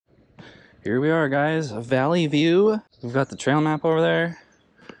Here we are, guys, Valley View. We've got the trail map over there,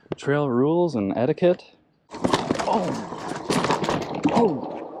 trail rules and etiquette.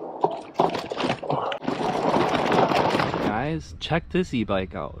 Guys, check this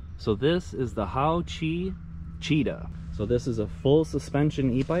e-bike out. So this is the HAOQI Cheetah. So this is a full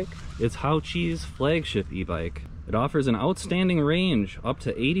suspension e-bike. It's HAOQI's flagship e-bike. It offers an outstanding range up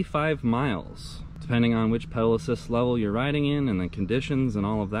to 85 miles, depending on which pedal assist level you're riding in and the conditions and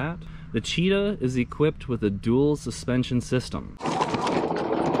all of that. The Cheetah is equipped with a dual suspension system.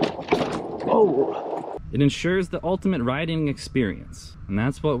 It ensures the ultimate riding experience, and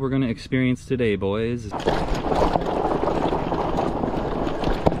that's what we're going to experience today, boys.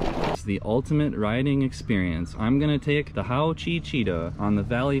 It's the ultimate riding experience. I'm going to take the HAOQI Cheetah on the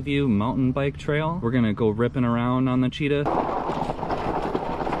Valley View mountain bike trail. We're going to go ripping around on the Cheetah.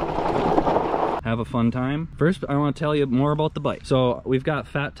 Have a fun time. First, I want to tell you more about the bike. So we've got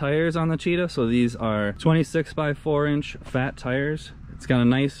fat tires on the Cheetah. So these are 26 by 4 inch fat tires. It's got a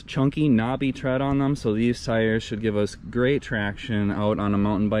nice chunky knobby tread on them, so these tires should give us great traction out on a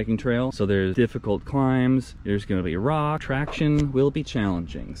mountain biking trail. So there's difficult climbs, there's going to be rock, traction will be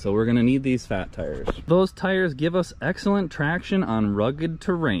challenging, so we're going to need these fat tires. Those tires give us excellent traction on rugged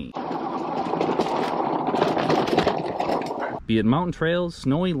terrain, be it mountain trails,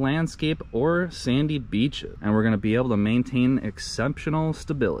 snowy landscape, or sandy beaches, and we're going to be able to maintain exceptional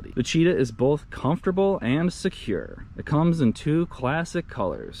stability. The Cheetah is both comfortable and secure. It comes in two classic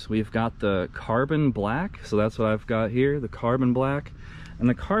colors. We've got the carbon black, so that's what I've got here, the carbon black, and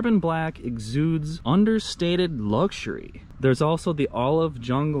the carbon black exudes understated luxury. There's also the olive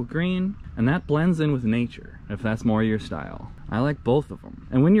jungle green, and that blends in with nature, if that's more your style. I like both of them.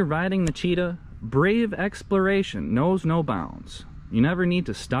 And when you're riding the Cheetah, brave exploration knows no bounds. You never need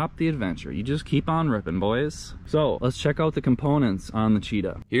to stop the adventure. You just keep on ripping, boys. So let's check out the components on the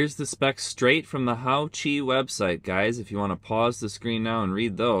Cheetah. Here's the specs straight from the HAOQI website, guys, if you want to pause the screen now and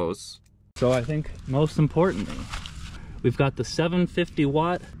read those. So I think most importantly, we've got the 750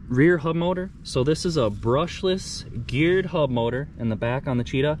 watt rear hub motor. So this is a brushless geared hub motor in the back on the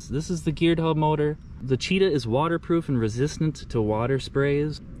Cheetah. So this is the geared hub motor. The Cheetah is waterproof and resistant to water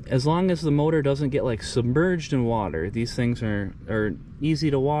sprays. As long as the motor doesn't get like submerged in water, these things are easy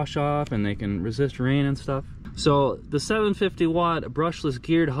to wash off and they can resist rain and stuff. So the 750 watt brushless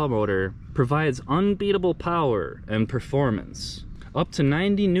geared hub motor provides unbeatable power and performance. Up to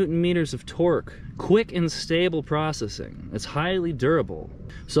 90 Newton meters of torque, quick and stable processing. It's highly durable.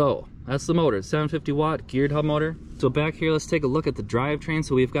 So that's the motor, 750 watt geared hub motor. So back here, let's take a look at the drivetrain.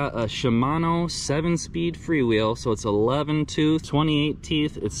 So we've got a Shimano 7-speed freewheel. So it's 11 tooth, 28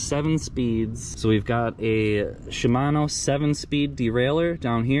 teeth, it's 7 speeds. So we've got a Shimano 7-speed derailleur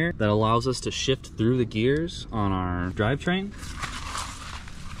down here that allows us to shift through the gears on our drivetrain.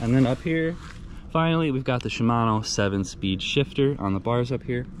 And then up here, finally, we've got the Shimano 7-speed shifter on the bars up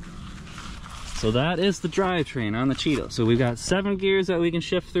here. So that is the drivetrain on the Cheetah. So we've got 7 gears that we can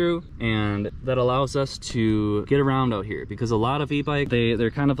shift through, and that allows us to get around out here, because a lot of e-bike, they're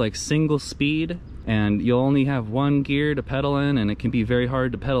kind of like single speed, and you'll only have 1 gear to pedal in, and it can be very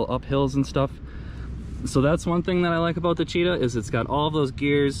hard to pedal up hills and stuff. So that's one thing that I like about the Cheetah, is it's got all of those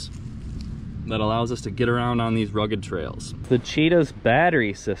gears that allows us to get around on these rugged trails. The Cheetah's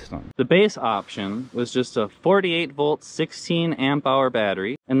battery system. The base option was just a 48 volt 16 amp hour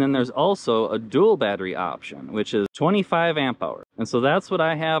battery, and then there's also a dual battery option, which is 25 amp hour. And so that's what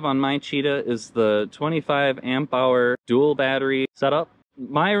I have on my Cheetah, is the 25 amp hour dual battery setup.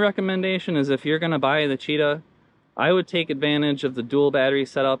 My recommendation is, if you're gonna buy the Cheetah, I would take advantage of the dual battery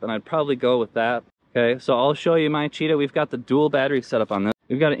setup, and I'd probably go with that. Okay, so I'll show you my Cheetah. We've got the dual battery setup on this.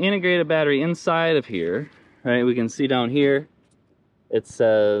 We've got an integrated battery inside of here, right? We can see down here, it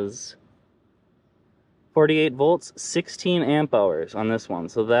says 48 volts, 16 amp hours on this one.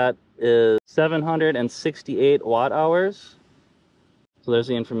 So that is 768 watt hours. So there's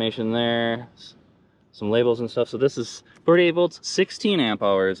the information there, some labels and stuff. So this is 48 volts, 16 amp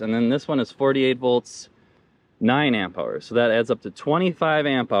hours. And then this one is 48 volts, 9 amp hours. So that adds up to 25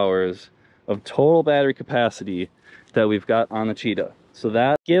 amp hours of total battery capacity that we've got on the Cheetah. So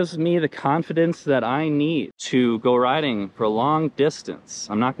that gives me the confidence that I need to go riding for a long distance.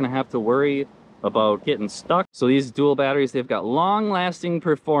 I'm not going to have to worry about getting stuck. So these dual batteries, they've got long-lasting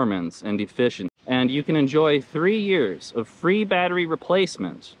performance and efficiency. And you can enjoy 3 years of free battery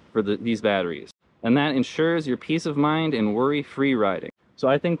replacement for these batteries. And that ensures your peace of mind and worry-free riding. So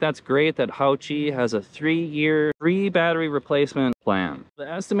I think that's great that HAOQI has a 3-year free battery replacement plan. The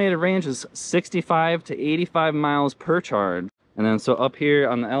estimated range is 65 to 85 miles per charge. And then so up here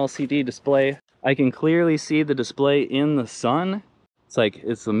on the LCD display, I can clearly see the display in the sun.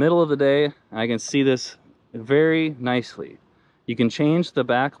 It's the middle of the day, and I can see this very nicely. You can change the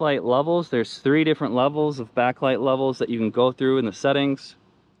backlight levels. There's 3 different levels of backlight levels that you can go through in the settings.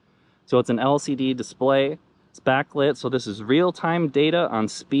 So it's an LCD display. It's backlit, so this is real-time data on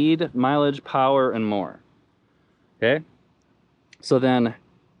speed, mileage, power, and more. Okay? So then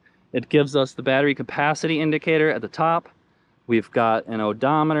it gives us the battery capacity indicator at the top. We've got an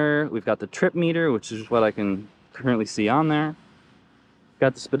odometer. We've got the trip meter, which is what I can currently see on there.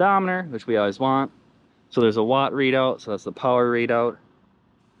 Got the speedometer, which we always want. So there's a watt readout, so that's the power readout.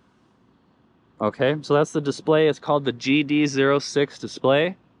 Okay, so that's the display. It's called the GD06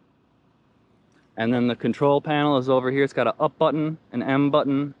 display. And then the control panel is over here. It's got an up button, an M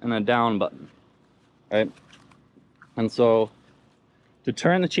button, and a down button, right? And so to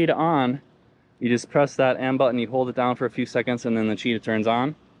turn the Cheetah on, you just press that M button, you hold it down for a few seconds, and then the Cheetah turns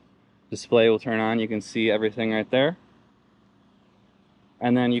on. Display will turn on. You can see everything right there.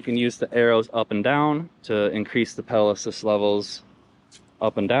 And then you can use the arrows up and down to increase the pedal assist levels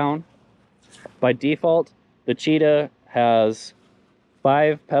up and down. By default, the Cheetah has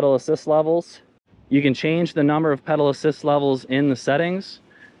 5 pedal assist levels. You can change the number of pedal assist levels in the settings.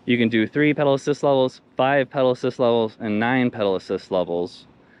 You can do 3 pedal assist levels, 5 pedal assist levels, and 9 pedal assist levels.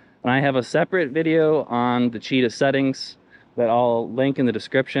 And I have a separate video on the Cheetah settings that I'll link in the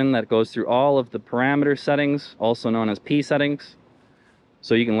description that goes through all of the parameter settings, also known as P settings.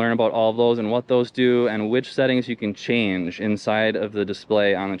 So you can learn about all of those and what those do and which settings you can change inside of the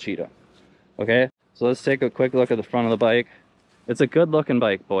display on the Cheetah. Okay, so let's take a quick look at the front of the bike. It's a good looking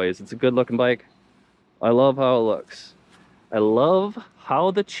bike, boys. It's a good looking bike. I love how it looks. I love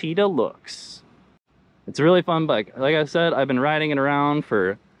how the Cheetah looks. It's a really fun bike. Like I said, I've been riding it around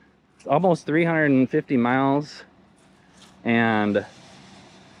for almost 350 miles. And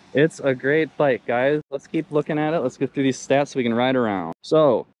it's a great bike, guys. Let's keep looking at it. Let's go through these stats so we can ride around.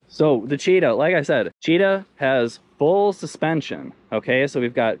 So the Cheetah, like I said, Cheetah has full suspension. Okay, so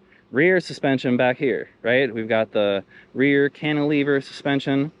we've got rear suspension back here, right? We've got the rear cantilever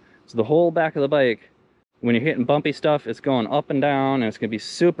suspension. So the whole back of the bike, when you're hitting bumpy stuff, it's going up and down, and it's gonna be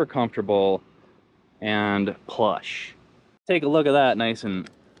super comfortable and plush. Take a look at that nice and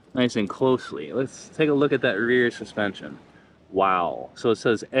closely. Let's take a look at that rear suspension. Wow. So it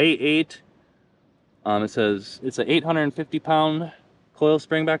says A8. It says it's an 850-pound coil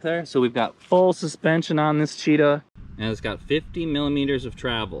spring back there. So we've got full suspension on this Cheetah, and it's got 50 millimeters of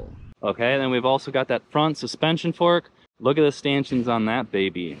travel. Okay, and then we've also got that front suspension fork. Look at the stanchions on that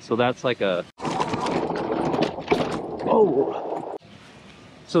baby. So that's like a... Oh!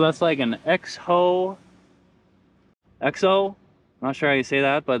 So that's like an XO? I'm not sure how you say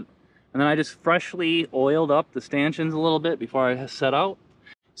that, but... And then I just freshly oiled up the stanchions a little bit before I set out.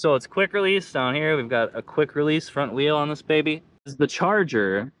 So it's quick release down here. We've got a quick release front wheel on this baby. This is the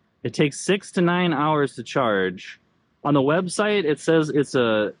charger. It takes 6 to 9 hours to charge. On the website, it says it's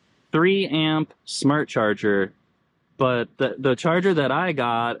a 3 amp smart charger, but the charger that I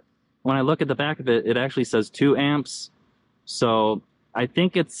got, when I look at the back of it, it actually says 2 amps. So I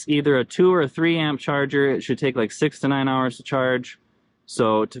think it's either a 2 or a 3 amp charger. It should take like 6 to 9 hours to charge.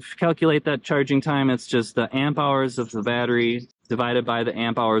 So to calculate that charging time, it's just the amp hours of the battery divided by the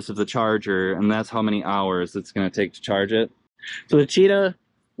amp hours of the charger, and that's how many hours it's going to take to charge it. So the Cheetah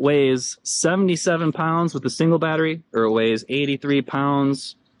weighs 77 pounds with the single battery, or it weighs 83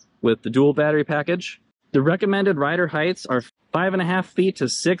 pounds with the dual battery package. The recommended rider heights are 5.5 feet to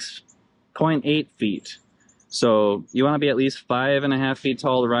 6.8 feet. So you want to be at least 5.5 feet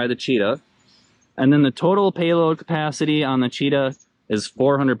tall to ride the Cheetah. And then the total payload capacity on the Cheetah is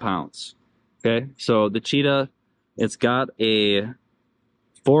 400 pounds. Okay, so the Cheetah, it's got a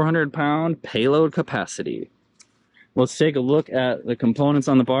 400-pound payload capacity. Let's take a look at the components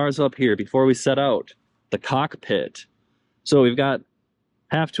on the bars up here before we set out. The cockpit. So we've got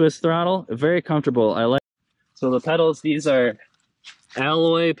half twist throttle, very comfortable. I like. So the pedals, these are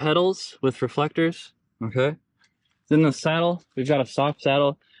alloy pedals with reflectors. Okay. Then the saddle, we've got a soft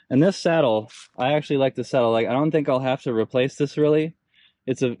saddle. And this saddle, I actually like the saddle. Like, I don't think I'll have to replace this really.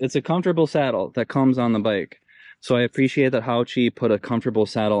 It's a comfortable saddle that comes on the bike. So I appreciate that HAOQI put a comfortable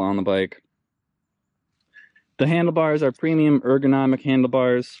saddle on the bike. The handlebars are premium ergonomic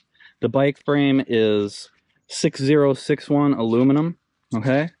handlebars. The bike frame is 6061 aluminum.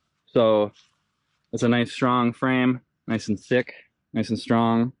 Okay, so it's a nice strong frame, nice and thick, nice and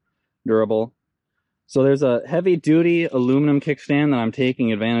strong, durable. So there's a heavy duty aluminum kickstand that I'm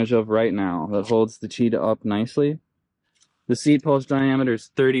taking advantage of right now that holds the Cheetah up nicely. The seat post diameter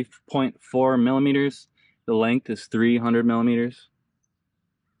is 30.4 millimeters. The length is 300 millimeters.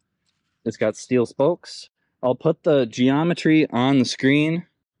 It's got steel spokes. I'll put the geometry on the screen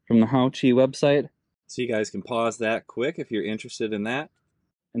from the HAOQI website, so you guys can pause that quick if you're interested in that.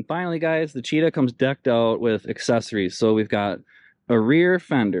 And finally, guys, the Cheetah comes decked out with accessories. So we've got a rear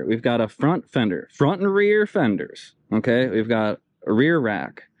fender, we've got a front fender, front and rear fenders, okay? We've got a rear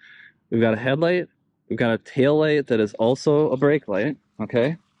rack, we've got a headlight, we've got a tail light that is also a brake light,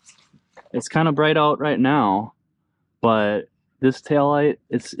 okay? It's kind of bright out right now, but this tail light,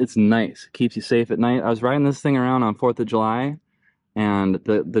 it's nice. It keeps you safe at night. I was riding this thing around on 4th of July, and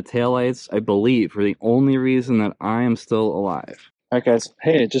the tail lights, I believe, were the only reason that I am still alive. All right, guys.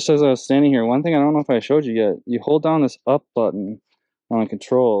 Hey, just as I was standing here, one thing I don't know if I showed you yet, you hold down this up button on the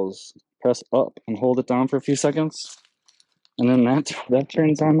controls, press up and hold it down for a few seconds, and then that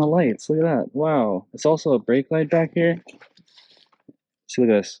turns on the lights. Look at that. Wow. It's also a brake light back here. See,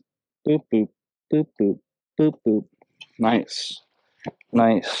 look at this. Boop, boop, boop, boop, boop, boop. Nice.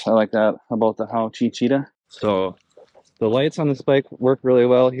 Nice. I like that about the HAOQI Cheetah. So the lights on this bike work really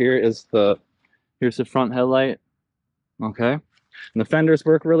well. Here's the front headlight. Okay. And the fenders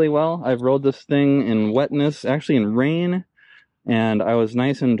work really well. I've rode this thing in wetness, actually in rain, and I was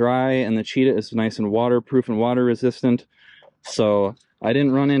nice and dry, and the Cheetah is nice and waterproof and water resistant. So I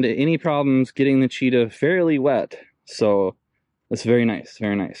didn't run into any problems getting the Cheetah fairly wet. So it's very nice,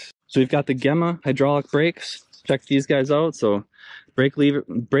 very nice. So we've got the Gemma hydraulic brakes. Check these guys out. So brake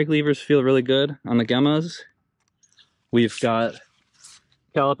levers feel really good on the Gemmas. We've got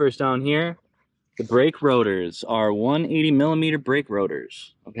calipers down here. The brake rotors are 180 millimeter brake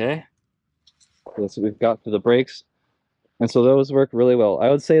rotors, okay? So that's what we've got for the brakes. And so those work really well. I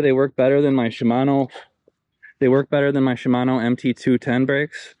would say they work better than my Shimano. They work better than my Shimano MT210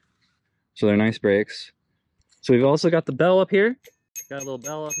 brakes. So they're nice brakes. So we've also got the bell up here. Got a little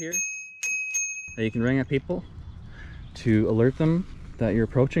bell up here that you can ring at people to alert them that you're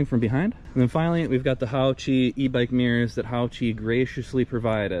approaching from behind. And then finally, we've got the HAOQI e-bike mirrors that HAOQI graciously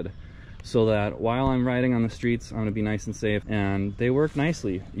provided, so that while I'm riding on the streets, I'm gonna be nice and safe, and they work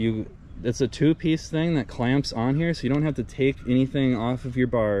nicely. It's a two-piece thing that clamps on here, so you don't have to take anything off of your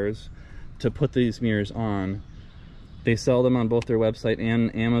bars to put these mirrors on. They sell them on both their website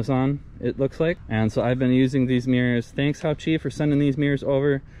and Amazon, it looks like. And so I've been using these mirrors. Thanks, HAOQI, for sending these mirrors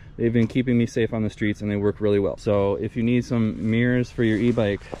over. They've been keeping me safe on the streets, and they work really well. So if you need some mirrors for your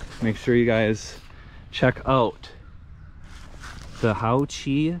e-bike, make sure you guys check out the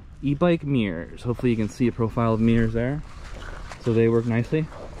HAOQI e-bike mirrors. Hopefully you can see a profile of mirrors there. So they work nicely.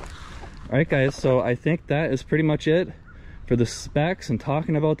 All right, guys, so I think that is pretty much it for the specs and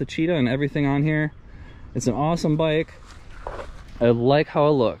talking about the Cheetah and everything on here. It's an awesome bike. I like how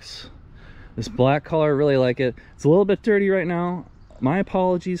it looks. This black color, I really like it. It's a little bit dirty right now. My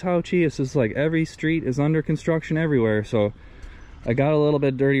apologies, HAOQI. It's just like every street is under construction everywhere, so I got a little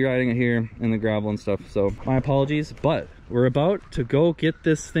bit dirty riding it here in the gravel and stuff, so my apologies. But we're about to go get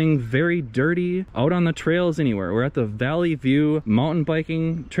this thing very dirty out on the trails anywhere. We're at the Valley View mountain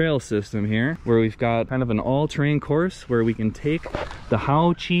biking trail system here, where we've got kind of an all-terrain course where we can take the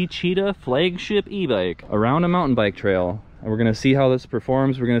HAOQI Cheetah flagship e-bike around a mountain bike trail. And we're gonna see how this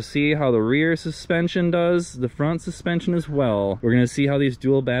performs. We're gonna see how the rear suspension does, the front suspension as well. We're gonna see how these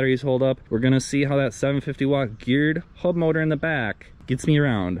dual batteries hold up. We're gonna see how that 750 watt geared hub motor in the back gets me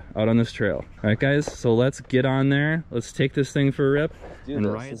around out on this trail. All right, guys, so let's get on there. Let's take this thing for a rip and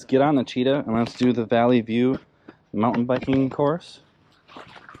ride. Let's get on the Cheetah and let's do the Valley View mountain biking course.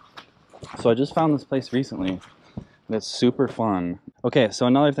 So I just found this place recently. It's super fun. Okay, so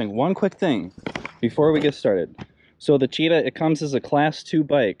another thing, one quick thing before we get started. So the Cheetah, it comes as a class 2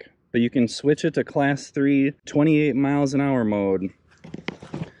 bike, but you can switch it to class 3, 28 miles an hour mode.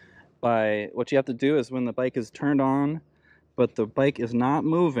 By what you have to do is when the bike is turned on, but the bike is not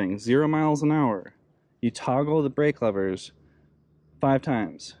moving, 0 miles an hour, you toggle the brake levers 5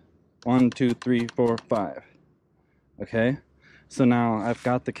 times. 1, 2, 3, 4, 5. Okay? So now I've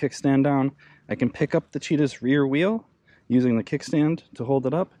got the kickstand down. I can pick up the Cheetah's rear wheel using the kickstand to hold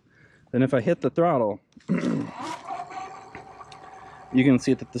it up. Then if I hit the throttle, you can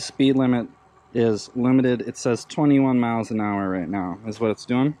see that the speed limit is limited. It says 21 miles an hour right now is what it's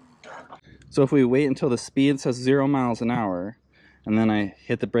doing. So if we wait until the speed says 0 miles an hour, and then I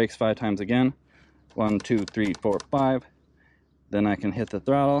hit the brakes 5 times again, 1, 2, 3, 4, 5, then I can hit the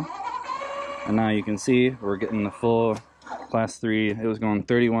throttle, and now you can see we're getting the full class 3. It was going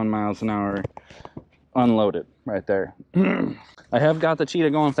 31 miles an hour unloaded right there. I have got the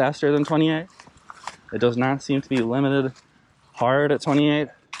Cheetah going faster than 28. It does not seem to be limited hard at 28.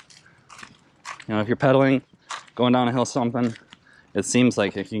 You know, if you're pedaling, going down a hill something, it seems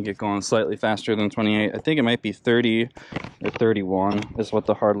like it can get going slightly faster than 28. I think it might be 30 or 31 is what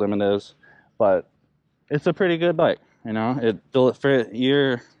the hard limit is, but it's a pretty good bike. You know, it built for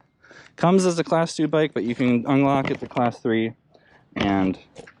your comes as a class 2 bike, but you can unlock it to class 3 and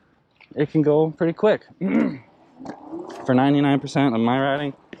it can go pretty quick. For 99% of my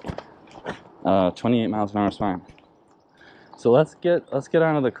riding, 28 miles an hour is fine. So let's get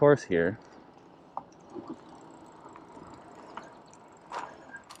onto the course here.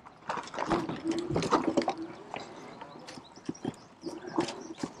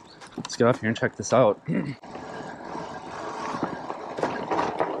 Let's get up here and check this out.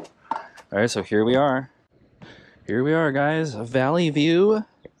 All right, so here we are. Here we are, guys. A valley view.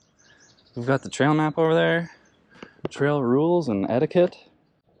 We've got the trail map over there. Trail rules and etiquette.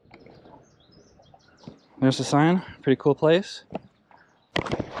 There's the sign. Pretty cool place.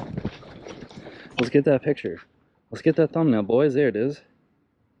 Let's get that picture. Let's get that thumbnail, boys. There it is.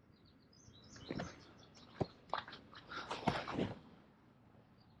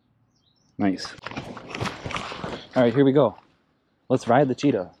 Nice. All right, here we go. Let's ride the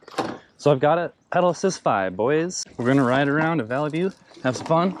Cheetah. So I've got it, pedal assist 5, boys. We're gonna ride around a valley view, have some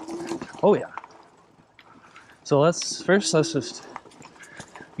fun. Oh yeah. So let's just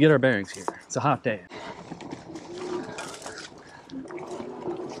get our bearings here. It's a hot day.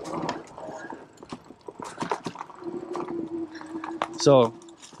 So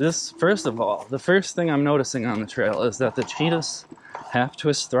this, first of all, the first thing I'm noticing on the trail is that the Cheetah's half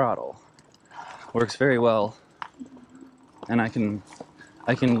twist throttle works very well, and I can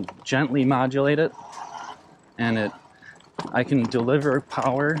gently modulate it, and I can deliver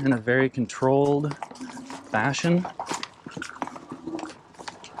power in a very controlled fashion.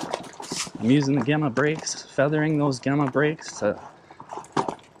 I'm using the gamma brakes, feathering those gamma brakes to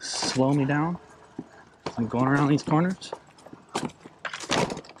slow me down. I'm going around these corners.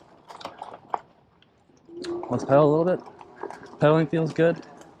 Let's pedal a little bit. Pedaling feels good.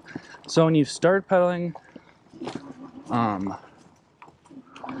 So when you start pedaling, I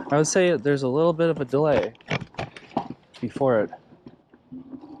would say there's a little bit of a delay before it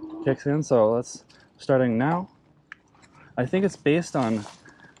kicks in. So let's starting now. I think it's based on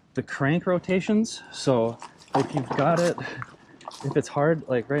the crank rotations. So if you've got it, if it's hard,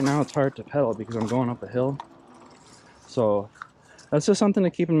 like right now it's hard to pedal because I'm going up a hill. So that's just something to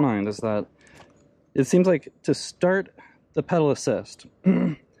keep in mind, is that it seems like to start the pedal assist,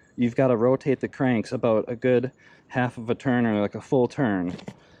 you've got to rotate the cranks about a good half of a turn or like a full turn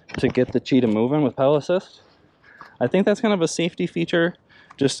to get the Cheetah moving with pedal assist. I think that's kind of a safety feature,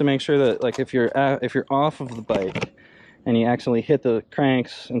 just to make sure that, like, if you're off of the bike and you actually hit the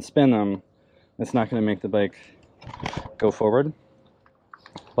cranks and spin them, it's not going to make the bike go forward.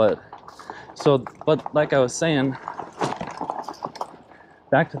 But like I was saying,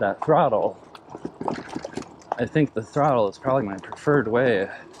 back to that throttle, I think the throttle is probably my preferred way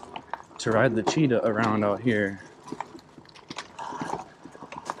to ride the Cheetah around out here.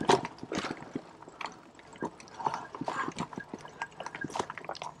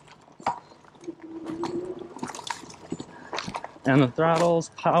 And the throttle's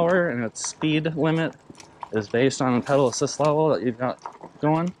power and its speed limit is based on the pedal assist level that you've got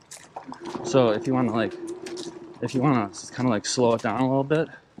going. So if you want to kind of like slow it down a little bit,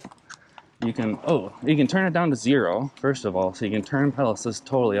 you can turn it down to 0 first of all, so you can turn pedal assist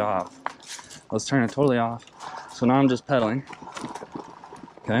totally off. Let's turn it totally off. So now I'm just pedaling.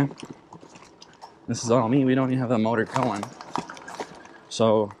 Okay, this is all me. We don't even have the motor going.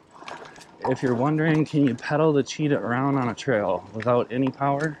 So if you're wondering, can you pedal the Cheetah around on a trail without any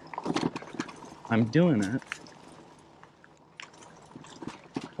power? I'm doing it.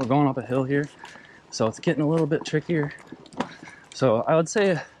 We're going up a hill here, so it's getting a little bit trickier. So I would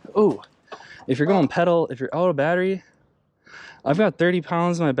say, if you're going pedal, if you're out of battery, I've got 30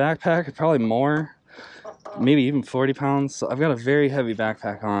 pounds in my backpack, probably more, maybe even 40 pounds. So I've got a very heavy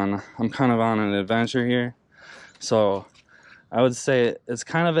backpack on. I'm kind of on an adventure here. So I would say it's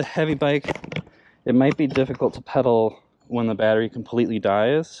kind of a heavy bike. It might be difficult to pedal when the battery completely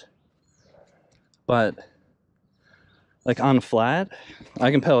dies, but like on flat, I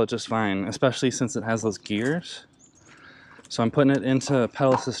can pedal it just fine, especially since it has those gears. So I'm putting it into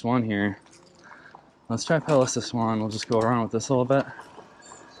pedal assist 1 here. Let's try pedal assist 1. We'll just go around with this a little bit.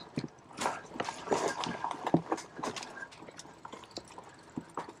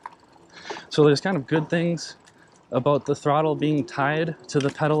 So there's kind of good things about the throttle being tied to the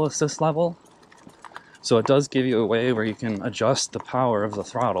pedal assist level. So it does give you a way where you can adjust the power of the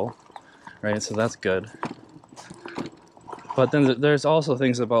throttle, right? So that's good. But then there's also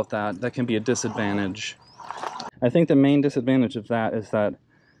things about that can be a disadvantage. I think the main disadvantage of that is that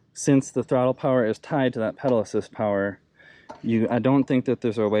since the throttle power is tied to that pedal assist power, I don't think that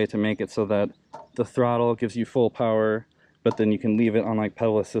there's a way to make it so that the throttle gives you full power, but then you can leave it on like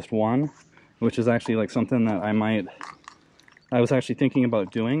pedal assist 1, which is actually like something that I was actually thinking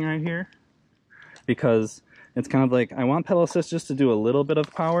about doing right here, because it's kind of like I want pedal assist just to do a little bit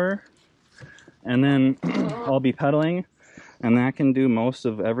of power, and then I'll be pedaling and that can do most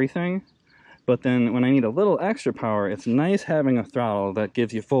of everything. But then when I need a little extra power, it's nice having a throttle that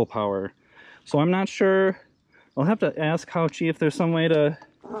gives you full power. So I'm not sure. I'll have to ask HAOQI if there's some way to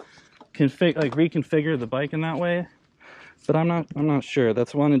reconfigure the bike in that way. But I'm not sure.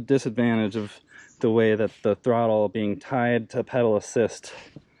 That's one disadvantage of the way that the throttle being tied to pedal assist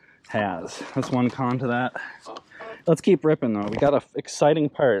has. That's one con to that. Let's keep ripping though. We got an exciting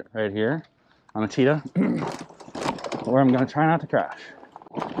part right here on the Cheetah where I'm gonna try not to crash.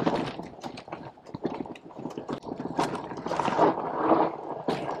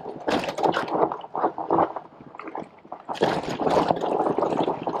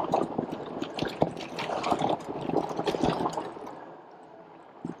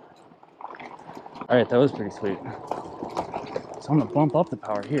 All right, that was pretty sweet. So I'm gonna bump up the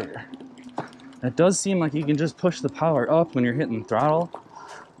power here. It does seem like you can just push the power up when you're hitting the throttle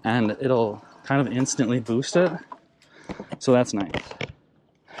and it'll kind of instantly boost it. So that's nice.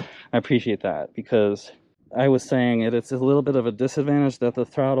 I appreciate that, because I was saying it's a little bit of a disadvantage that the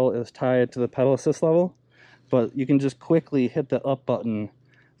throttle is tied to the pedal assist level, but you can just quickly hit the up button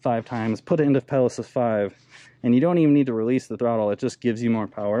 5 times, put it into pedal assist 5, and you don't even need to release the throttle. It just gives you more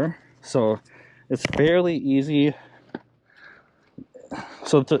power. So it's fairly easy.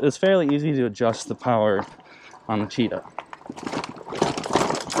 It's fairly easy to adjust the power on the Cheetah.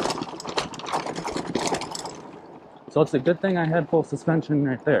 So it's a good thing I had full suspension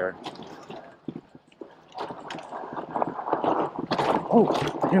right there. Oh,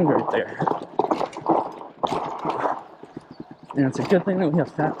 and right there. And it's a good thing that we have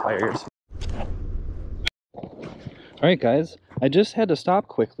fat tires. Alright guys, I just had to stop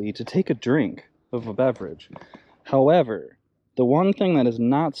quickly to take a drink of a beverage. However, the one thing that is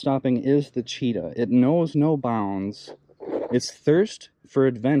not stopping is the Cheetah. It knows no bounds. Its thirst for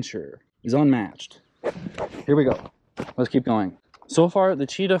adventure is unmatched. Here we go. Let's keep going. So far, the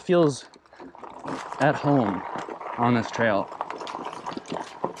Cheetah feels at home on this trail.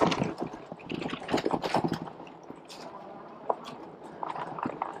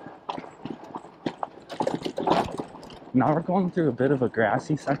 Now we're going through a bit of a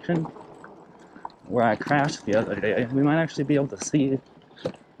grassy section where I crashed the other day. We might actually be able to see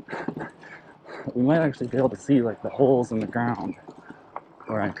like the holes in the ground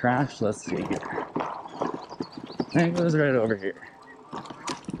where I crashed. Let's see here. I think it was right over here.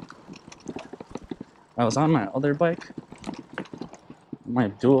 I was on my other bike, my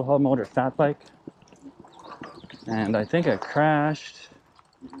dual hub motor fat bike, and I think I crashed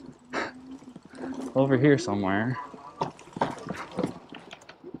over here somewhere.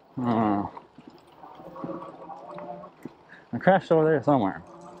 I crashed over there somewhere.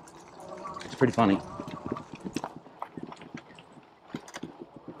 It's pretty funny.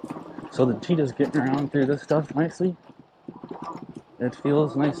 So the Cheetah's getting around through this stuff nicely. It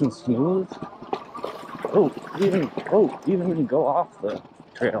feels nice and smooth. Even when you go off the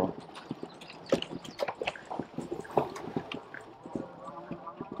trail.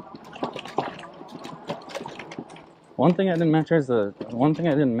 One thing I didn't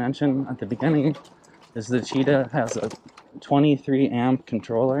mention at the beginning is the Cheetah has a 23 amp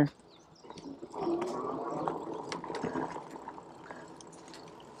controller.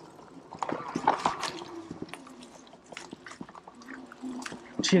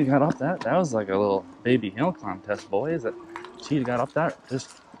 Cheetah got up that was like a little baby hill contest, boys. That Cheetah got up that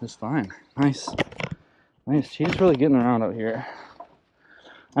just fine. Nice. Cheetah's really getting around out here.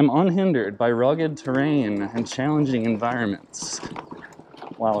 I'm unhindered by rugged terrain and challenging environments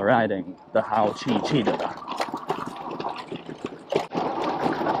while riding the HAOQI Cheetah.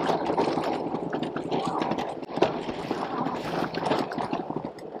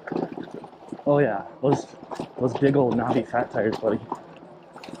 Oh yeah, those big old knobby fat tires, buddy.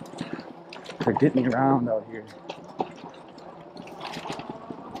 They're getting me around out here.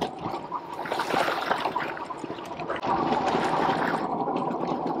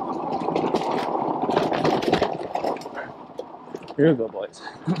 Here we go, boys.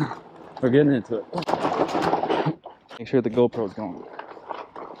 We're getting into it. Make sure the GoPro's going.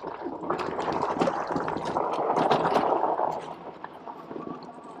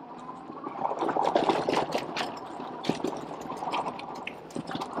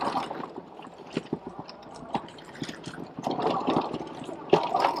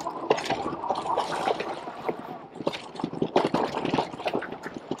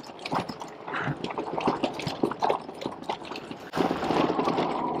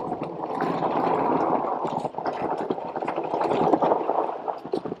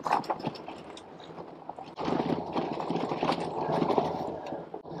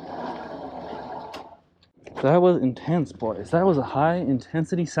 That was intense, boys. That was a high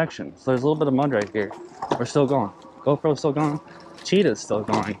intensity section. So there's a little bit of mud right here. We're still going. GoPro's still going. Cheetah's still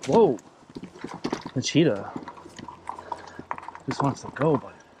going. Whoa! The cheetah just wants to go,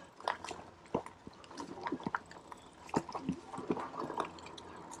 but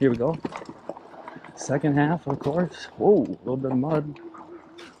here we go. Second half, of course. Whoa, a little bit of mud.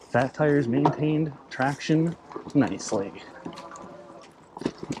 Fat tires maintained traction nicely.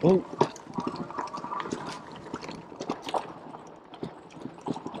 Whoa.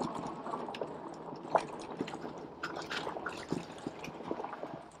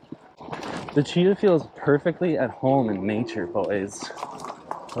 The cheetah feels perfectly at home in nature, boys.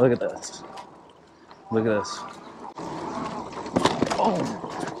 Look at this. Look at this. Oh!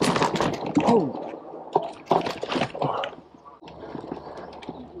 Oh!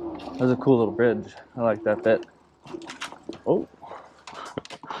 That's a cool little bridge. I like that bit. Oh!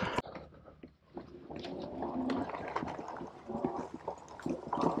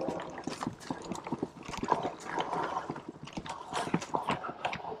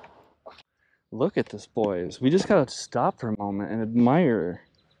 Look at this, boys. We just gotta stop for a moment and admire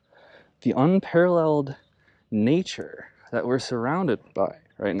the unparalleled nature that we're surrounded by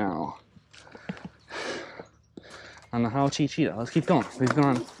right now on the HAOQI Cheetah. Let's keep going. We've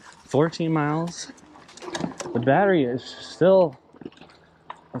gone 14 miles. The battery is still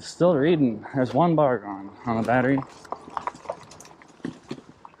reading. There's 1 bar gone on the battery.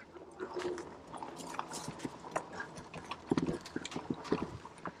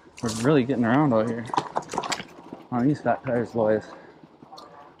 We're really getting around out here on these fat tires, boys.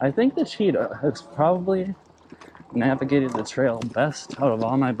 I think the Cheetah has probably navigated the trail best out of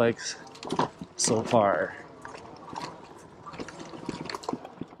all my bikes so far.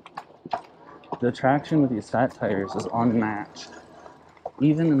 The traction with these fat tires is unmatched,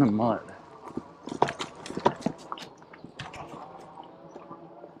 even in the mud.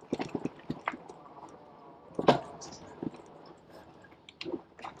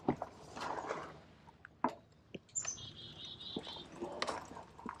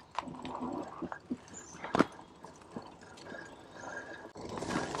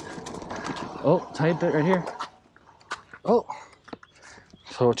 Oh, tight bit right here. Oh,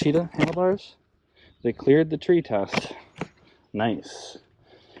 so Cheetah handlebars, they cleared the tree test. Nice.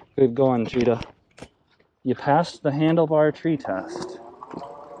 Good going, Cheetah. You passed the handlebar tree test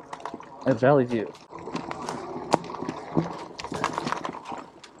at Valley View.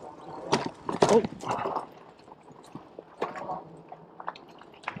 Oh.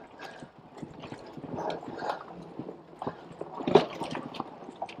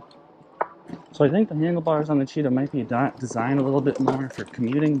 So I think the handlebars on the Cheetah might be designed a little bit more for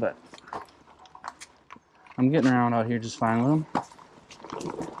commuting, but I'm getting around out here just fine with them.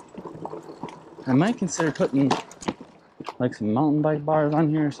 I might consider putting like some mountain bike bars on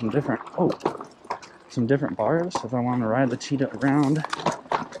here, some different bars if I want to ride the Cheetah around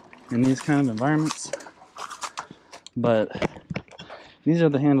in these kind of environments. But these are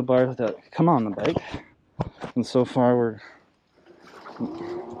the handlebars that come on the bike, and so far we're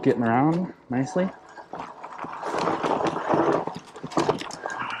getting around nicely.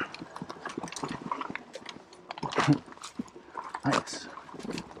 Nice.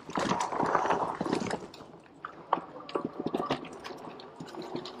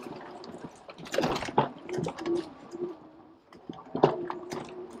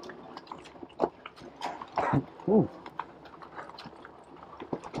 Ooh.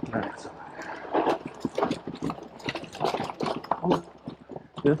 Nice. Oh.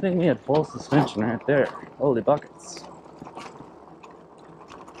 Good thing we had full suspension right there. Holy buckets.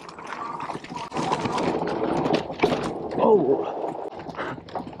 Oh!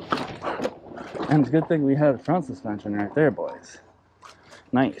 And it's a good thing we had front suspension right there, boys.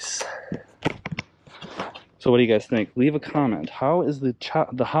 Nice. So what do you guys think? Leave a comment. How is the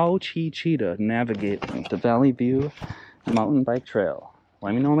HAOQI Cheetah navigating the Valley View mountain bike trail?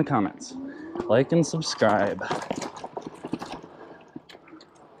 Let me know in the comments. Like and subscribe.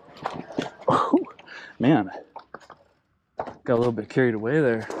 Oh, man, got a little bit carried away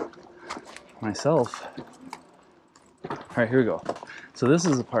there myself. All right, here we go. So this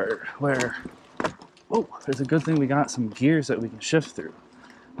is the part where, oh, it's a good thing we got some gears that we can shift through.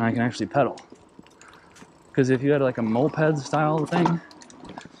 And I can actually pedal. Because if you had like a moped style thing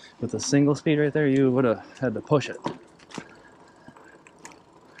with a single speed right there, you would have had to push it.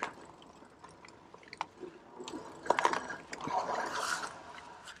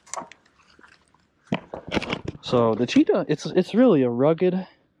 So the Cheetah, it's really a rugged,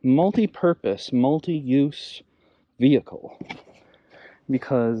 multi-purpose, multi-use vehicle,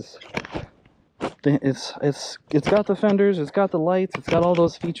 because It's got the fenders, it's got the lights, it's got all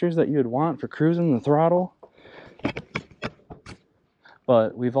those features that you would want for cruising, the throttle.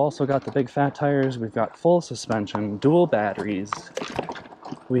 But we've also got the big fat tires, we've got full suspension, dual batteries.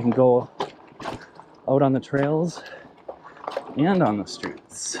 We can go out on the trails and on the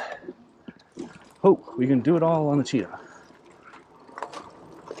streets. Oh, we can do it all on the Cheetah.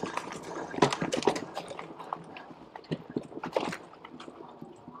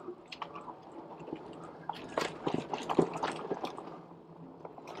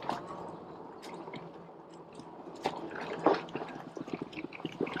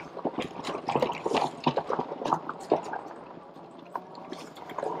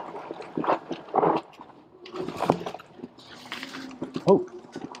 Oh.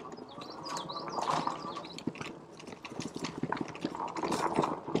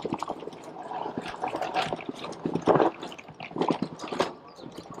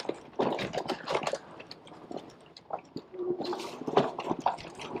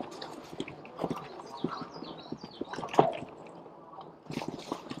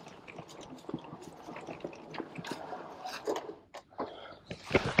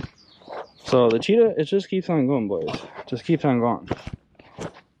 So the Cheetah, it just keeps on going, boys. Just keeps on going.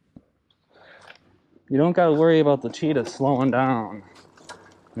 You don't gotta worry about the Cheetah slowing down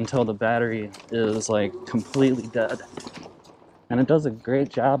until the battery is like completely dead. And it does a great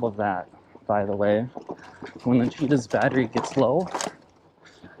job of that, by the way. When the Cheetah's battery gets low,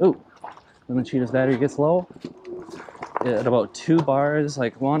 when the Cheetah's battery gets low, at about 2 bars,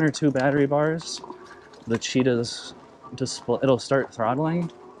 like 1 or 2 battery bars, the Cheetah's display, it'll start throttling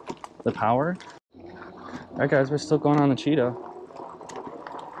the power. Alright guys, we're still going on the Cheetah.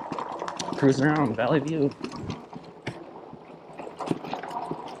 Cruising around Valley View.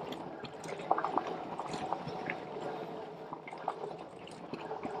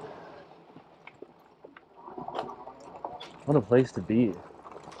 What a place to be.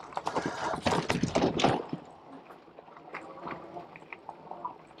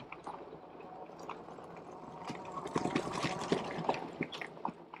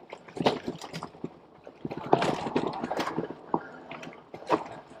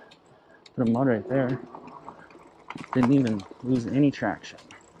 Put a mud right there. Didn't even lose any traction.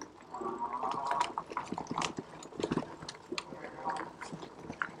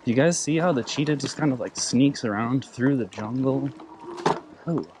 Do you guys see how the Cheetah just kind of like sneaks around through the jungle?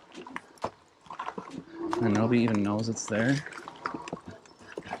 Oh. And nobody even knows it's there.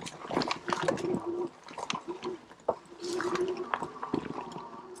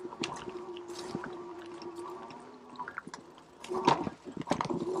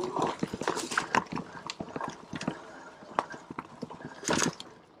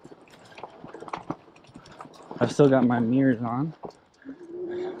 I've still got my mirrors on.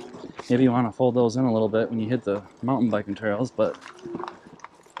 Maybe you want to fold those in a little bit when you hit the mountain biking trails, but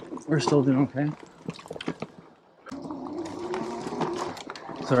we're still doing okay.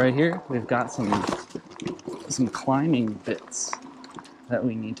 So right here, we've got some climbing bits that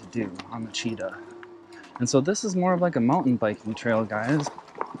we need to do on the Cheetah. And so this is more of like a mountain biking trail, guys.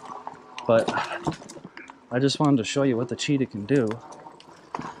 But I just wanted to show you what the Cheetah can do.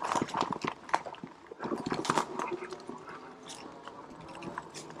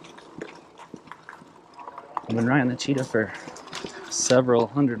 I've been riding the Cheetah for several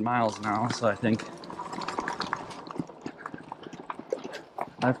hundred miles now, so I think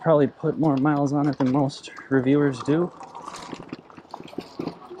I've probably put more miles on it than most reviewers do.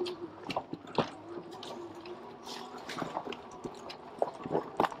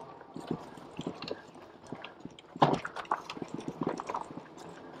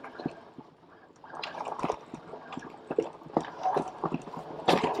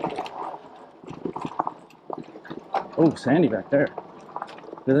 Oh, sandy back there.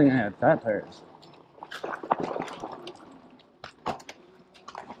 Good thing I had fat tires.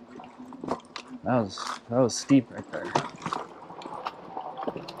 That was steep right there.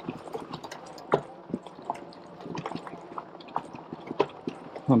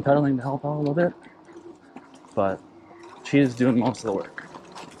 I'm pedaling to help out a little bit, but she's doing most of the work.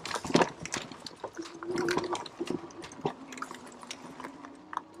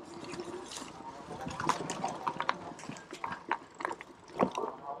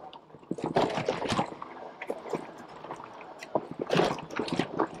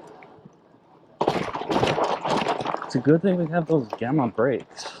 It's a good thing we have those Gamma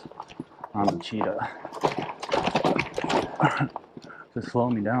brakes on the Cheetah to slow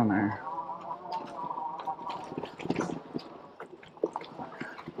me down there.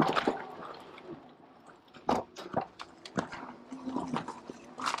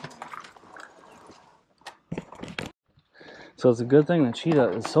 So it's a good thing the cheetah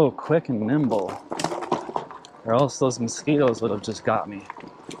is so quick and nimble, or else those mosquitoes would have just got me.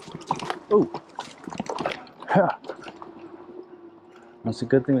 Ooh. That's a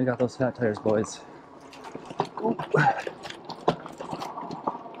good thing we got those fat tires, boys. Ooh.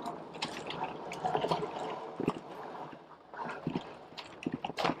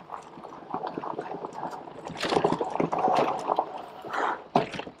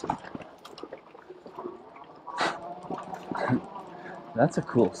 That's a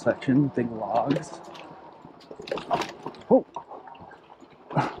cool section, big logs. Oh.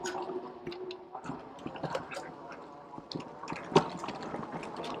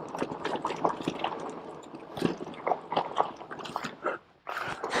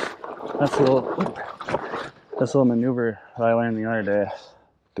 That's a little maneuver that I learned the other day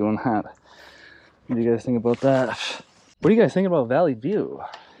doing that. What do you guys think about that? What do you guys think about Valley View?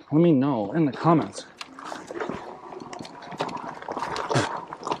 Let me know in the comments.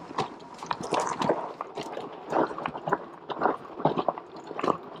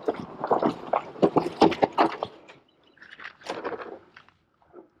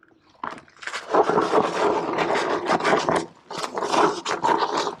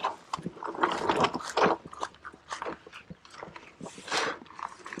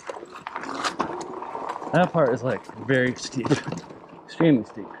 That part is like very steep, extremely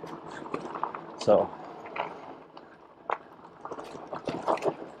steep.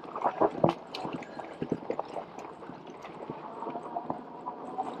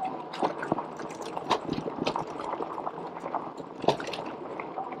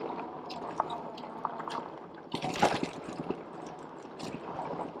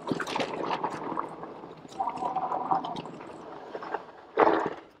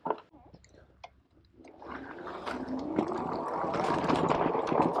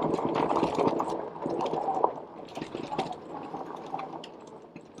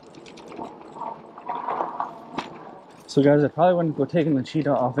 So guys, I probably wouldn't go taking the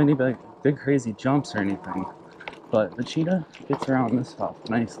cheetah off any big crazy jumps or anything, but the cheetah gets around this stuff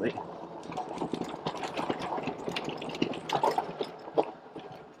nicely.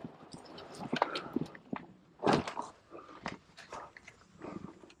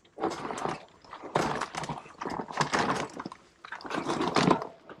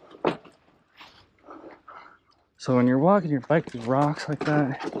 So when you're walking your bike through rocks like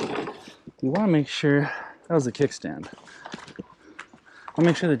that, you want to make sure, that was a kickstand, I'll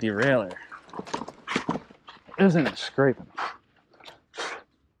make sure the derailleur isn't scraping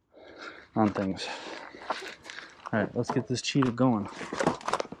on things. Alright, let's get this cheetah going.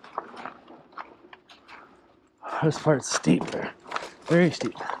 This part's steep there, very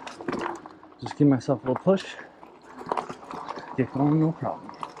steep. Just give myself a little push, get going, no problem.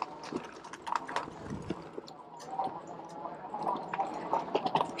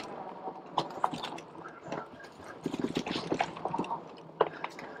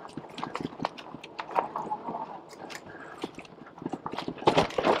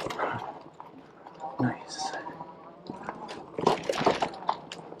 Nice.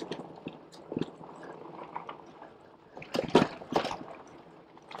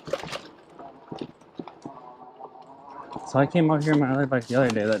 So I came out here on my other bike the other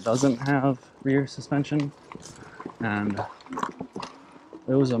day that doesn't have rear suspension, and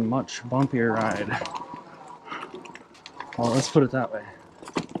it was a much bumpier ride. Well, let's put it that way.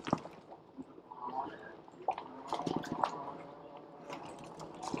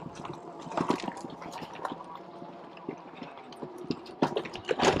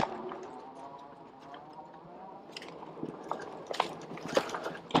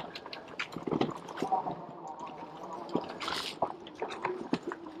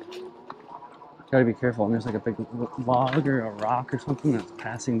 Gotta be careful, and there's like a big log or a rock or something that's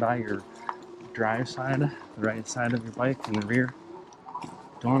passing by your drive side, the right side of your bike in the rear.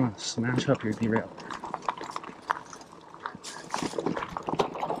 Don't want to smash up your derailleur.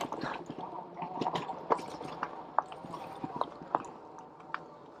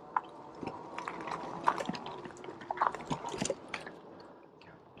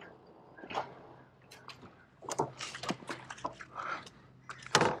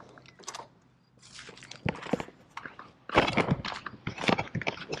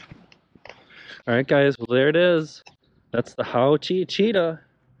 Alright guys, well there it is. That's the HAOQI Cheetah.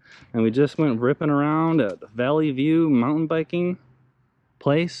 And we just went ripping around at Valley View mountain biking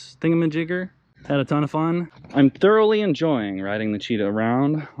place, thingamajigger. Had a ton of fun. I'm thoroughly enjoying riding the Cheetah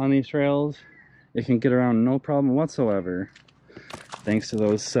around on these trails. It can get around no problem whatsoever. Thanks to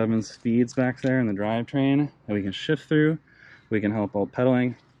those 7 speeds back there in the drivetrain that we can shift through. We can help out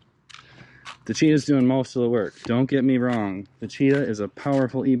pedaling. The Cheetah's doing most of the work. Don't get me wrong. The Cheetah is a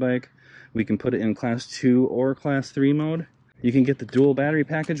powerful e-bike. We can put it in class 2 or class 3 mode. You can get the dual battery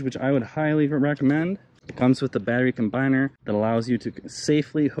package, which I would highly recommend. It comes with the battery combiner that allows you to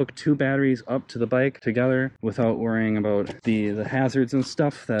safely hook 2 batteries up to the bike together without worrying about the hazards and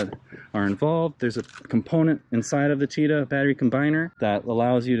stuff that are involved. There's a component inside of the Cheetah battery combiner that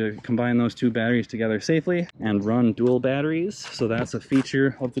allows you to combine those 2 batteries together safely and run dual batteries. So that's a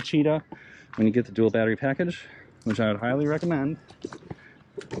feature of the Cheetah when you get the dual battery package, which I would highly recommend.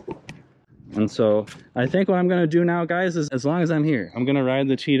 And so I think what I'm going to do now, guys, is as long as I'm here, I'm going to ride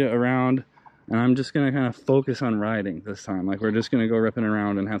the Cheetah around. And I'm just going to kind of focus on riding this time. Like, we're just going to go ripping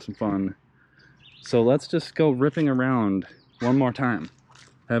around and have some fun. So let's just go ripping around one more time.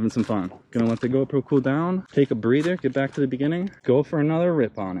 Having some fun. Gonna let the GoPro cool down, take a breather, get back to the beginning, go for another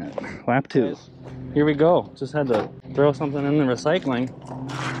rip on it. Lap 2. Here we go. Just had to throw something in the recycling.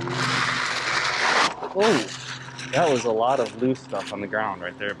 Oh, that was a lot of loose stuff on the ground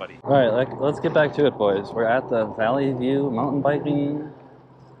right there, buddy. All right, let's get back to it, boys. We're at the Valley View mountain biking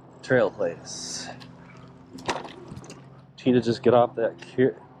trail place. Cheetah just got up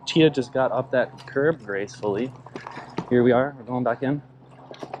that curb gracefully. Here we are. We're going back in.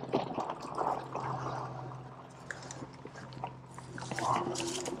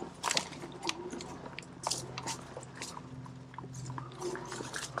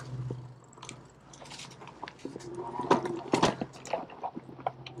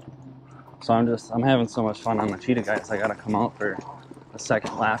 So I'm having so much fun on the Cheetah, guys. I gotta come out for a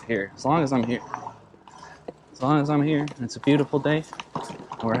second lap here. As long as I'm here. As long as I'm here. It's a beautiful day.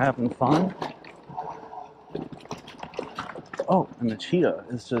 We're having fun. Oh, and the Cheetah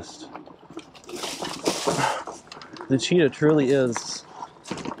is just... The Cheetah truly is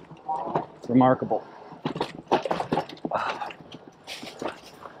remarkable.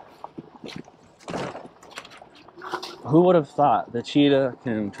 Who would have thought the Cheetah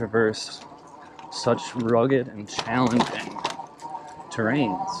can traverse such rugged and challenging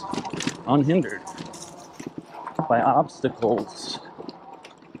terrains unhindered by obstacles,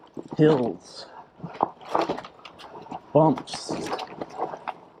 hills, bumps.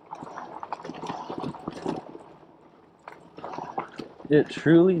 It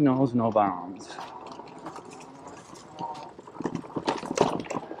truly knows no bounds.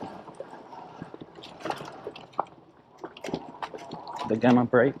 The gamma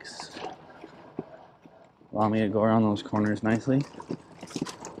brakes allow me to go around those corners nicely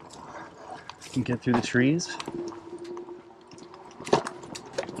and get through the trees.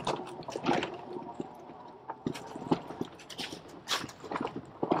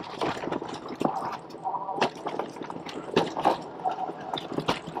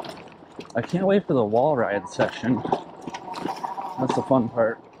 I can't wait for the wall ride section. That's the fun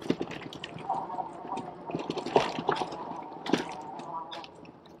part.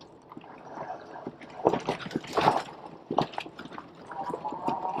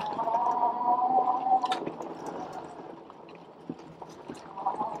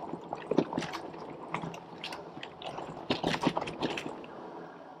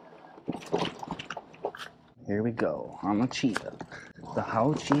 Here we go on the Cheetah, the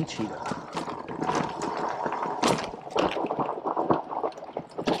HAOQI Cheetah.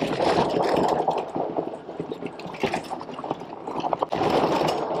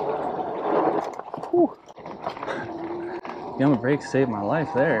 Whew. Gamma brakes saved my life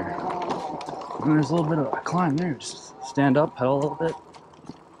there. And there's a little bit of a climb there. Just stand up, pedal a little bit.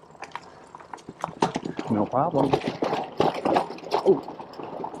 No problem. Oh.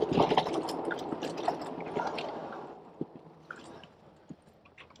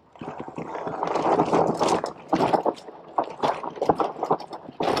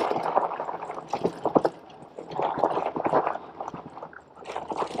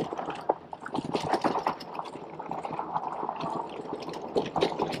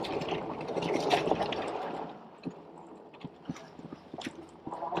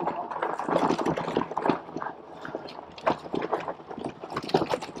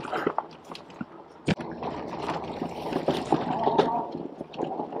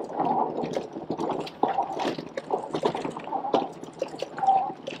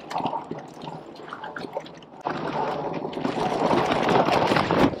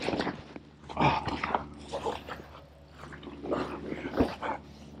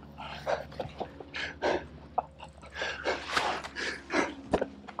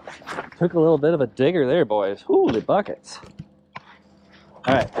 Took a little bit of a digger there, boys. Holy buckets.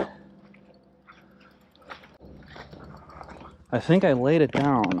 All right. I think I laid it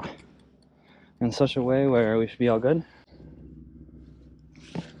down in such a way where we should be all good.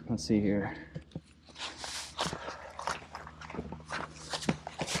 Let's see here.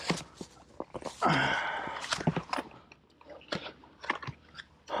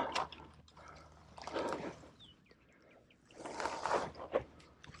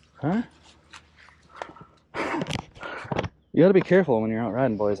 You gotta be careful when you're out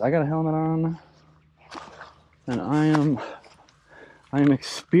riding, boys. I got a helmet on, and I am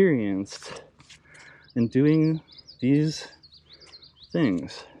experienced in doing these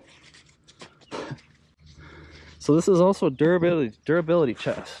things. So this is also durability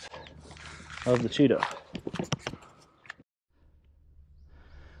test of the Cheetah.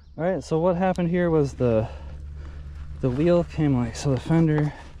 All right, so what happened here was the wheel came like, so the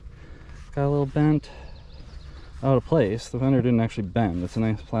fender got a little bent out of place. The fender didn't actually bend. It's a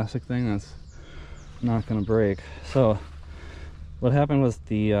nice plastic thing that's not gonna break. So what happened was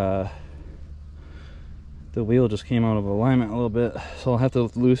the wheel just came out of alignment a little bit. So I'll have to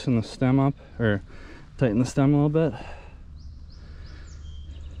loosen the stem up, or tighten the stem a little bit.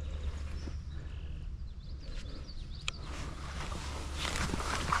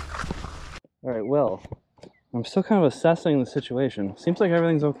 All right, well, I'm still kind of assessing the situation. Seems like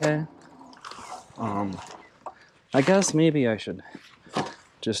everything's okay. I guess maybe I should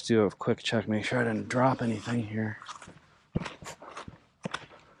just do a quick check, make sure I didn't drop anything here.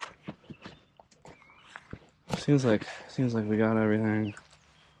 Seems like we got everything.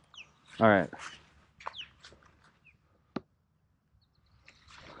 All right.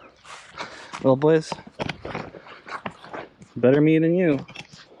 Well, boys, better me than you,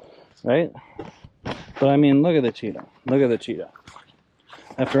 right? But I mean, look at the Cheetah. Look at the Cheetah.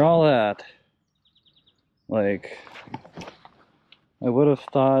 After all that, like, I would have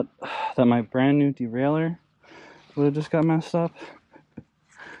thought that my brand new derailleur would have just got messed up.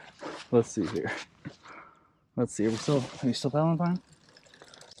 Let's see here. Let's see. Are we still pedaling fine?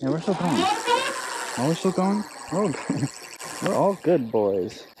 Yeah, we're still going. Oh, we're still going? Oh, we're all good,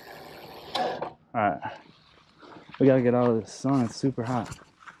 boys. Alright. We gotta get out of this sun. It's super hot.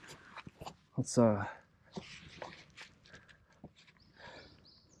 Let's,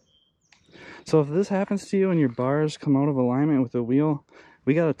 So if this happens to you and your bars come out of alignment with the wheel,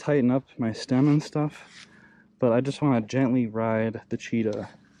 we gotta tighten up my stem and stuff. But I just want to gently ride the Cheetah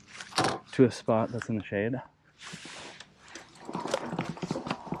to a spot that's in the shade.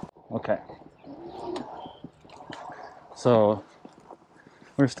 Okay. So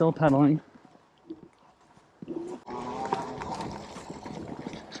we're still pedaling.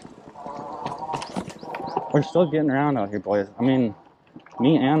 We're still getting around out here, boys. I mean,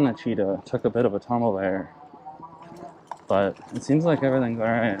 me and the Cheetah took a bit of a tumble there, but it seems like everything's all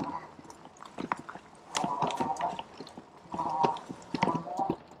right.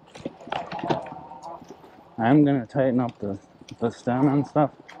 I'm gonna tighten up the stem and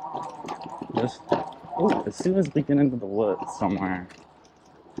stuff. Just as soon as we get into the woods somewhere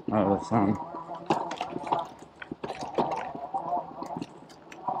out of the sun.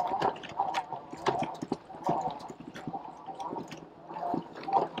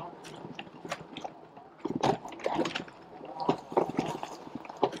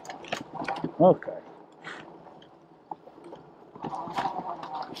 Okay.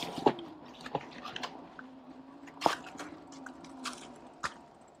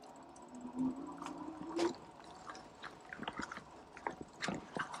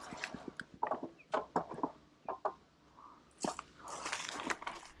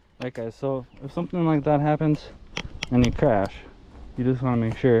 Alright guys, so if something like that happens and you crash, you just want to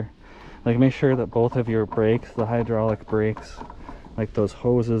make sure that both of your brakes, the hydraulic brakes, like those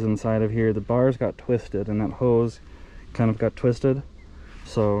hoses inside of here, the bars got twisted and that hose kind of got twisted.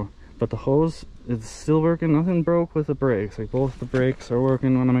 So, but the hose is still working, nothing broke with the brakes. Like both the brakes are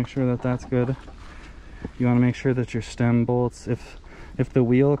working. You want to make sure that that's good. You want to make sure that your stem bolts, if the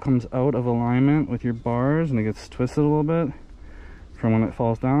wheel comes out of alignment with your bars and it gets twisted a little bit from when it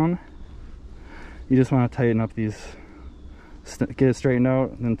falls down, you just want to tighten up these, get it straightened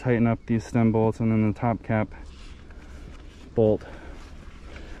out, and then tighten up these stem bolts and then the top cap bolt,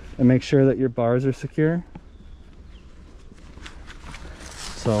 and make sure that your bars are secure.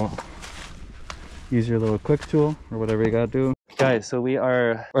 So use your little quick tool or whatever you gotta do. Guys, so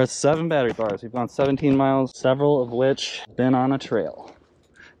we're at 7 battery bars. We've gone 17 miles, several of which been on a trail.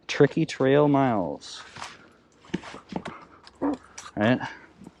 Tricky trail miles. All right,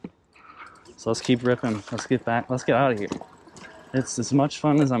 so let's keep ripping. Let's get back. Let's get out of here. It's as much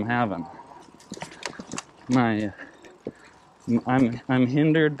fun as I'm having. I'm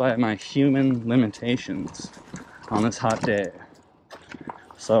hindered by my human limitations on this hot day.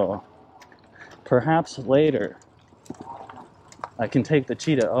 So perhaps later I can take the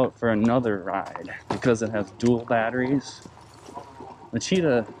Cheetah out for another ride because it has dual batteries. The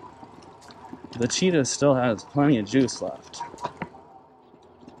Cheetah still has plenty of juice left.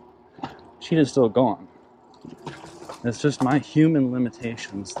 Cheetah's still going. It's just my human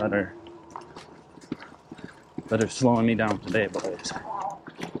limitations that are that are slowing me down today, boys.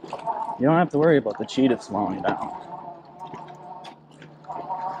 You don't have to worry about the Cheetah slowing you down.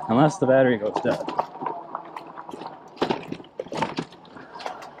 Unless the battery goes dead.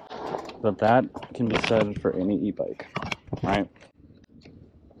 But that can be said for any e-bike, right?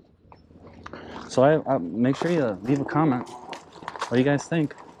 So I make sure you leave a comment. What do you guys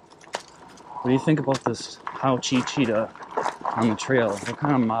think? What do you think about this HAOQI Cheetah on the trail? What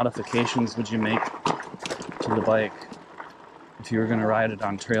kind of modifications would you make to the bike if you were going to ride it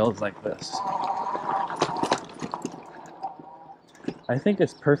on trails like this? I think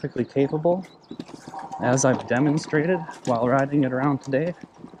it's perfectly capable, as I've demonstrated while riding it around today.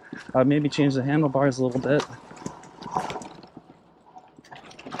 I'd maybe change the handlebars a little bit.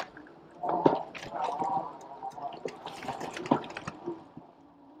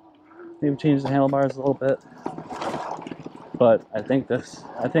 Maybe change the handlebars a little bit. But I think that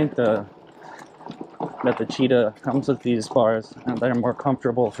the Cheetah comes with these bars and they're more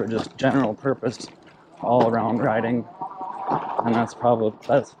comfortable for just general purpose all around riding. And that's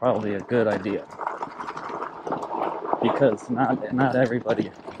probably a good idea. Because not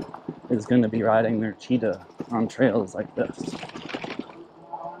everybody is going to be riding their Cheetah on trails like this.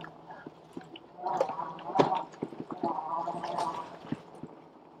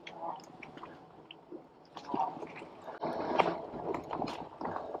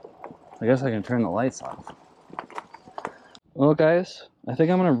 I guess I can turn the lights off. Well guys, I think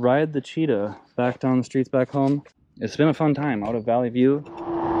I'm gonna ride the Cheetah back down the streets back home. It's been a fun time out of Valley View.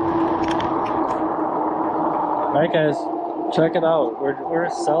 Alright guys, check it out. We're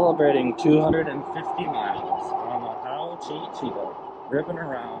celebrating 250 miles on the HAOQI Cheetah, ripping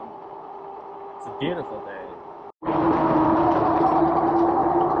around. It's a beautiful day.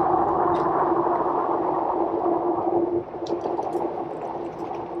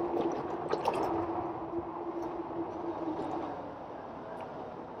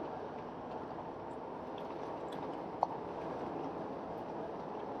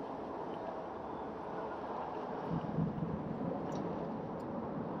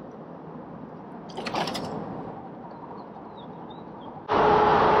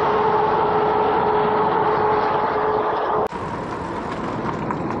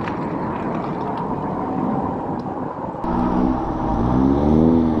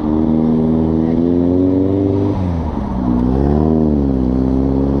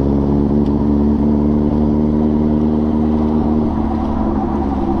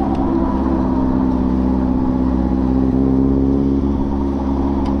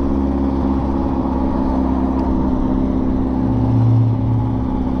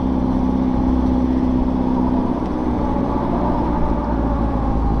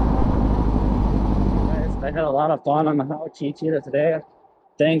 I had a lot of fun on the HAOQI Cheetah today.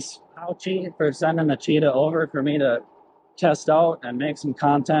 Thanks, HAOQI, for sending the Cheetah over for me to test out and make some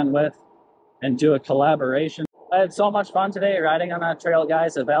content with and do a collaboration. I had so much fun today riding on that trail,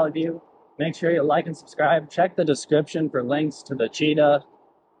 guys, at Valley View. Make sure you like and subscribe. Check the description for links to the Cheetah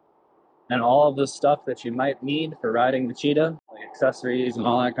and all of the stuff that you might need for riding the Cheetah, like accessories and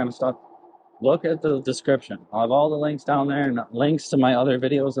all that kind of stuff. Look at the description. I'll have all the links down there and links to my other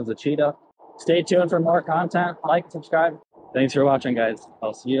videos of the Cheetah. Stay tuned for more content. Like and subscribe. Thanks for watching, guys.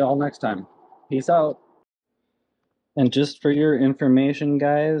 I'll see you all next time. Peace out. And just for your information,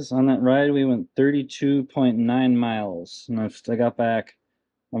 guys, on that ride, we went 32.9 miles. And I got back,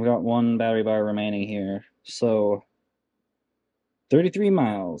 I've got one battery bar remaining here. So, 33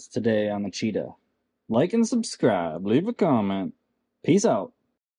 miles today on the Cheetah. Like and subscribe. Leave a comment. Peace out.